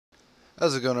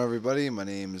How's it going, everybody? My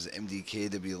name is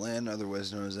mdkwlan,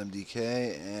 otherwise known as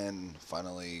MDK, and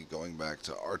finally going back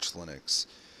to Arch Linux.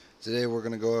 Today we're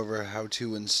going to go over how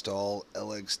to install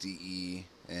LXDE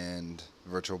and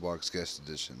VirtualBox guest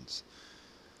editions.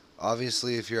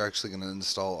 Obviously, if you're actually going to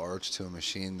install Arch to a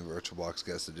machine, the VirtualBox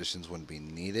guest editions wouldn't be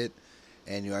needed,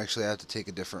 and you actually have to take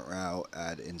a different route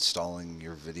at installing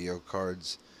your video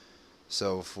cards.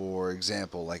 So, for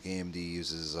example, like AMD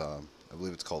uses, I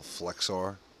believe it's called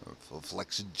FlexR, or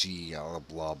FlexG,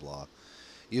 blah blah.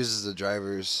 Uses the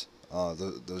drivers,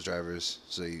 those drivers.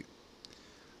 So you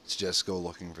suggest go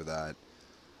looking for that.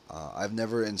 I've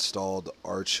never installed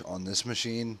Arch on this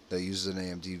machine that uses an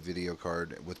AMD video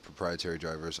card with proprietary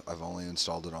drivers. I've only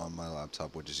installed it on my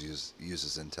laptop, which uses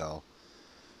Intel,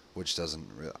 which doesn't.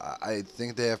 I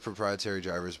think they have proprietary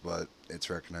drivers, but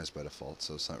it's recognized by default,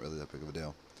 so it's not really that big of a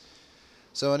deal.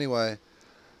 So anyway,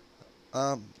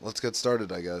 let's get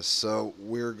started, I guess. So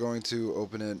we're going to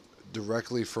open it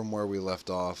directly from where we left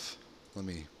off. Let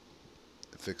me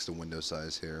fix the window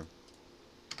size here.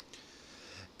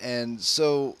 And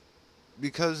so,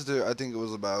 because I think it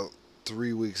was about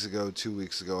 3 weeks ago, 2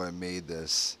 weeks ago, I made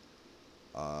this.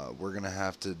 We're gonna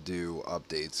have to do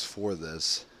updates for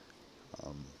this,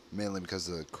 mainly because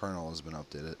the kernel has been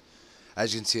updated.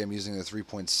 As you can see, I'm using the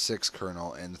 3.6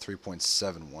 kernel, and the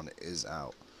 3.7 one is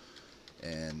out,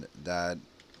 and that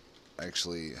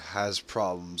actually has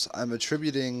problems. I'm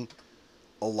attributing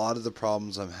a lot of the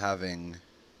problems I'm having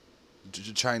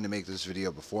to trying to make this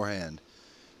video beforehand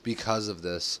because of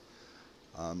this.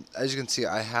 As you can see,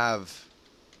 I have,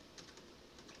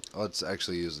 let's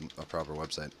actually use a proper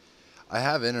website. I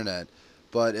have internet,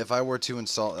 but if I were to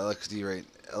install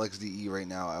LXDE right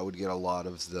now, I would get a lot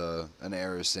of an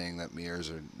error saying that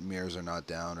mirrors are not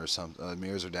down, or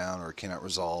mirrors are down, or cannot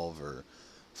resolve, or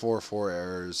 404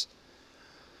 errors.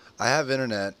 I have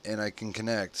internet and I can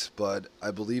connect, but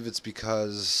I believe it's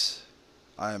because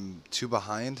I'm too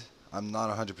behind. I'm not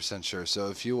 100% sure. So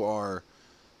if you are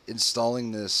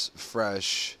installing this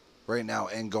fresh right now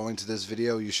and going to this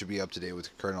video, you should be up to date with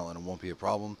your kernel and it won't be a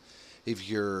problem. If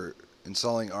you're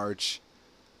installing Arch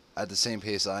at the same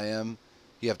pace I am,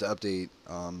 you have to update.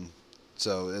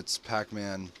 So it's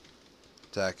Pacman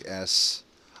Tech S.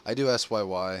 I do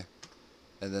SYY,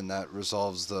 and then that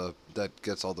that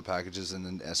gets all the packages, and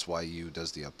then SYU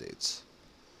does the updates.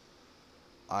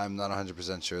 I'm not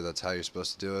 100% sure that's how you're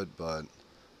supposed to do it, but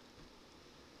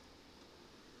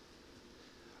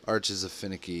Arch is a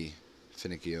finicky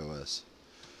OS.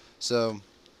 So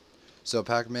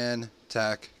Pacman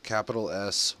Tac capital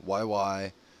S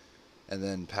YY, and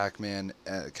then Pacman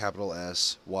capital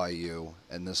S YU,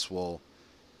 and this will,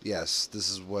 yes, this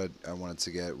is what I wanted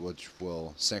to get, which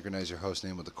will synchronize your host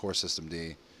name with the core system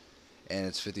D, and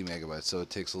it's 50 megabytes, so it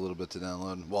takes a little bit to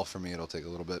download. Well, for me, it'll take a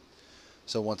little bit.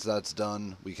 So once that's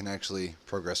done, we can actually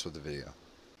progress with the video.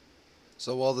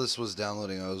 So while this was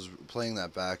downloading, I was playing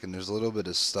that back, and there's a little bit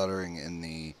of stuttering in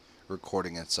the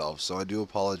recording itself, so I do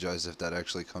apologize if that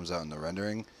actually comes out in the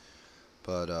rendering.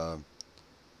 But I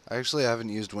actually haven't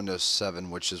used Windows 7,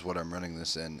 which is what I'm running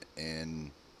this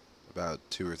in about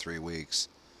 2 or 3 weeks.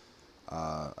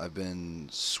 I've been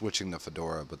switching to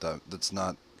Fedora, but that's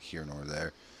not here nor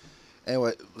there.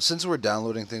 Anyway, since we're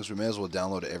downloading things, we may as well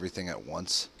download everything at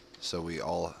once, so we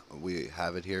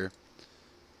have it here.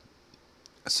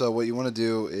 So what you want to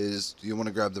do is you want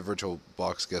to grab the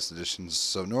VirtualBox guest editions.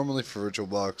 So normally for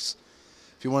VirtualBox,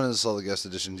 if you want to install the guest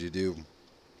editions, you do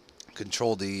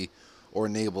Control D or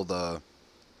enable the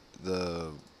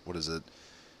what is it?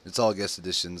 It's all guest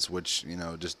editions, which, you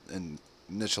know, just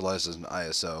initializes an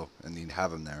ISO, and you'd have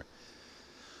them there.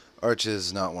 Arch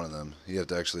is not one of them. You have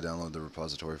to actually download the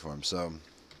repository for them. So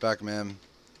Pacman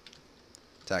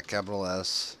Tac capital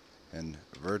S and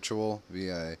virtual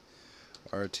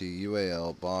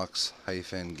VIRTUAL box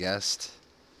hyphen guest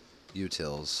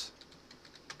utils.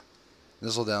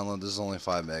 This will download. This is only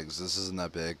 5 megs. This isn't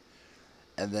that big.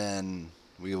 And then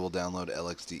we will download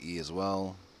LXDE as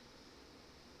well.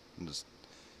 It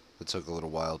took a little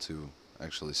while to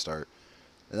actually start.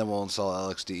 And then we'll install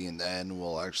LXDE, and then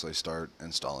we'll actually start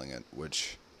installing it,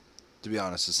 which, to be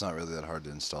honest, it's not really that hard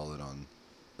to install it on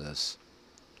this.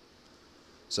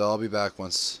 So I'll be back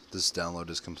once this download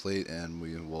is complete, and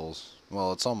we will,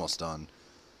 well, it's almost done.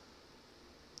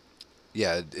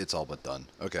 Yeah, it's all but done.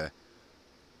 Okay.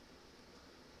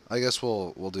 I guess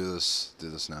we'll do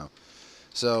this now.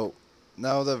 So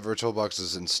now that VirtualBox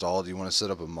is installed, you want to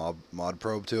set up a mod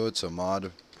probe to it. So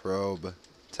mod probe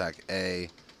tac A,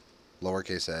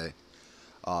 lowercase a,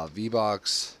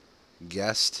 VBox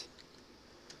guest,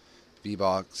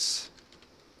 VBox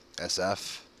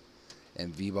SF,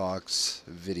 and VBox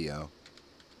video.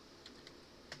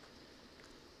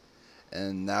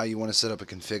 And now you want to set up a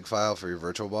config file for your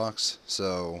VirtualBox.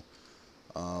 So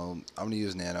I'm going to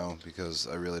use Nano because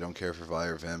I really don't care for Vi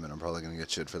or Vim, and I'm probably going to get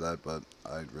shit for that, but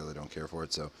I really don't care for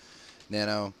it. So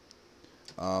Nano,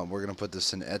 we're going to put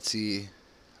this in Etsy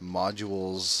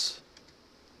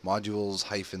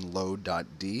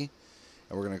modules-load.d,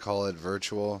 and we're going to call it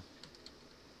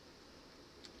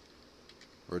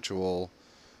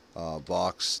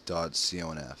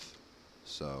virtualbox.conf.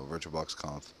 So VirtualBox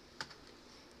conf.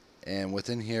 And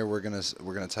within here, we're gonna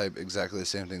type exactly the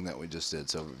same thing that we just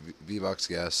did. So vbox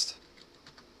guest,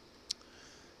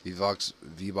 vbox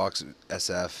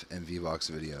sf, and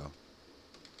vbox video.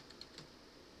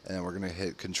 And we're gonna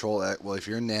hit Control X. Well, if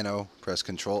you're in Nano, press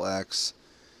Control X,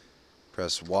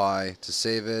 press Y to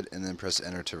save it, and then press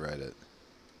Enter to write it.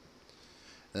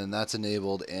 And then that's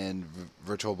enabled, and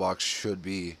VirtualBox should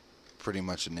be pretty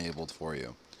much enabled for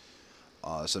you.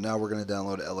 So now we're gonna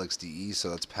download LXDE. So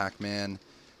that's Pacman.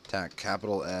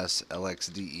 Capital S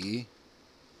LXDE.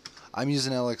 I'm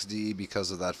using LXDE because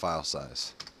of that file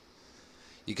size.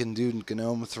 You can do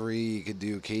GNOME 3, you could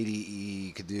do KDE,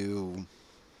 you could do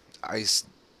ICE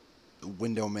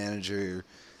window manager,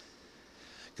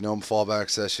 GNOME fallback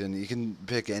session. You can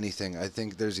pick anything. I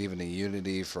think there's even a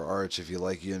Unity for Arch if you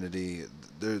like Unity.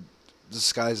 The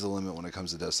sky's the limit when it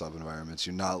comes to desktop environments.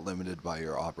 You're not limited by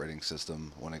your operating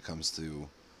system when it comes to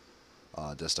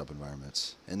desktop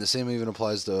environments. And the same even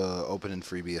applies to Open and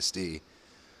FreeBSD.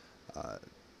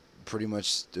 Pretty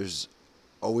much there's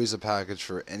always a package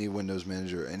for any Windows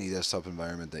manager, any desktop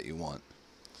environment that you want.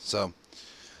 So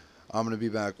I'm going to be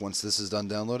back once this is done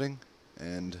downloading,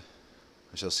 and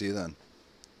I shall see you then.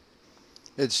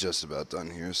 It's just about done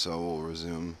here, so we'll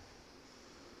resume.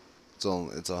 It's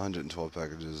 112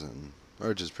 packages, and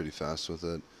Arch is pretty fast with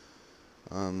it.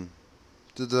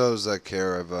 To those that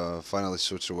care, I've finally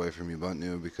switched away from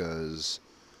Ubuntu because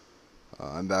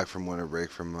I'm back from winter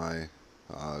break from my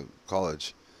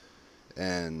college,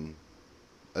 and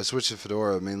I switched to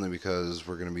Fedora mainly because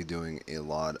we're going to be doing a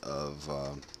lot of,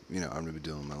 I'm going to be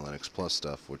doing my Linux Plus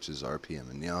stuff, which is RPM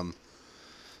and Yum,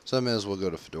 so I may as well go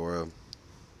to Fedora.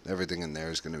 Everything in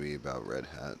there is going to be about Red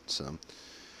Hat. So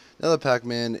now that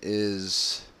Pacman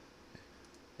is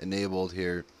enabled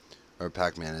here, or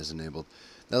Pacman is enabled,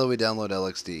 now that we download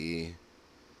LXDE,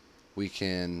 we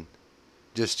can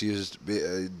just use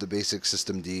the basic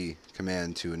systemd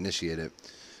command to initiate it.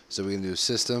 So we can do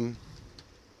system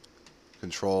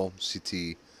control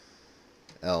CTL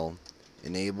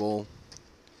enable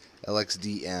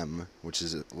LXDM, which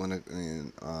is Linux,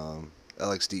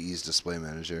 LXDE's display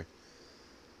manager.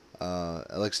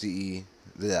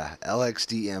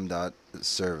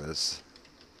 LXDM.service,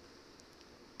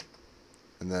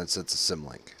 and then it sets a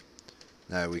symlink.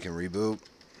 Now we can reboot.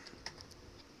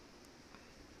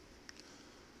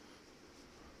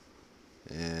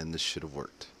 And this should have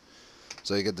worked.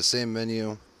 So you get the same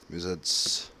menu,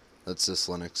 because that's this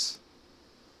Linux.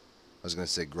 I was going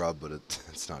to say grub, but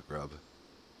it's not grub.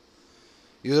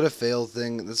 You got a fail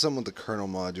thing. That's something with the kernel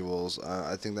modules.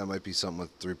 I think that might be something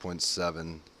with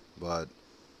 3.7, but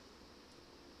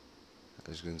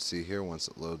as you can see here, once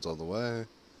it loads all the way,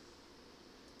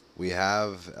 we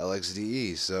have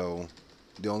LXDE. So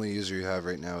the only user you have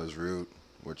right now is root,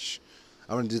 which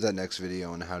I'm going to do that next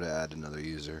video on how to add another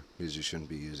user, because you shouldn't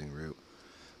be using root.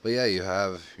 But yeah, you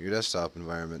have your desktop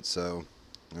environment. So,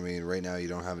 I mean, right now you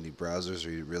don't have any browsers,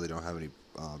 or you really don't have any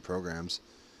programs.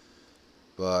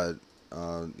 But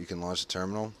you can launch a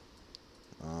terminal.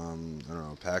 I don't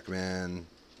know, Pacman,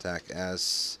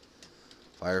 TAC-S,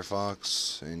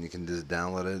 Firefox, and you can just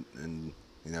download it and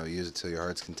use it till your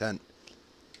heart's content.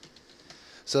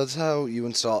 So that's how you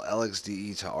install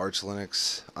LXDE to Arch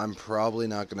Linux. I'm probably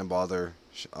not going to bother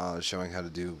showing how to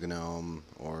do GNOME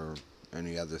or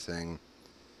any other thing,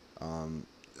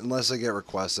 unless I get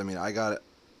requests. I mean, I got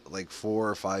like 4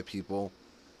 or 5 people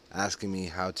asking me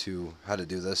how to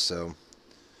do this, so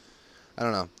I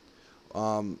don't know.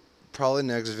 Probably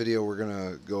next video we're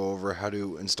gonna go over how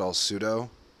to install sudo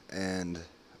and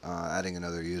adding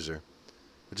another user,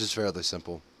 which is fairly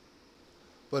simple.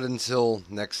 But until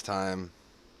next time,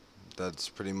 that's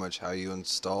pretty much how you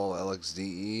install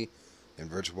LXDE and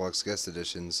VirtualBox Guest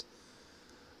Editions.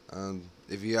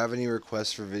 If you have any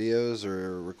requests for videos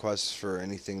or requests for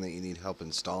anything that you need help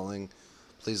installing,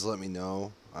 please let me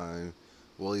know. I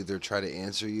will either try to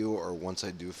answer you, or once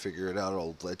I do figure it out,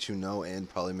 I'll let you know and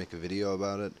probably make a video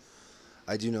about it.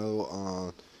 I do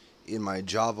know in my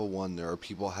Java one, there are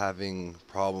people having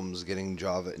problems getting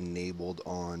Java enabled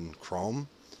on Chrome.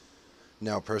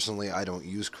 Now, personally, I don't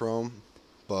use Chrome,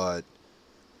 but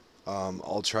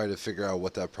I'll try to figure out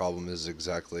what that problem is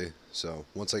exactly. So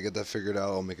once I get that figured out,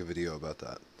 I'll make a video about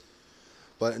that.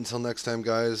 But until next time,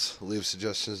 guys, leave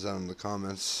suggestions down in the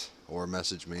comments or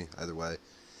message me, either way.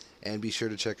 And be sure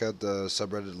to check out the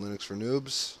subreddit Linux for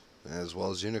Noobs, as well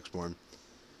as Unix Born.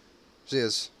 See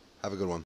yas. Have a good one.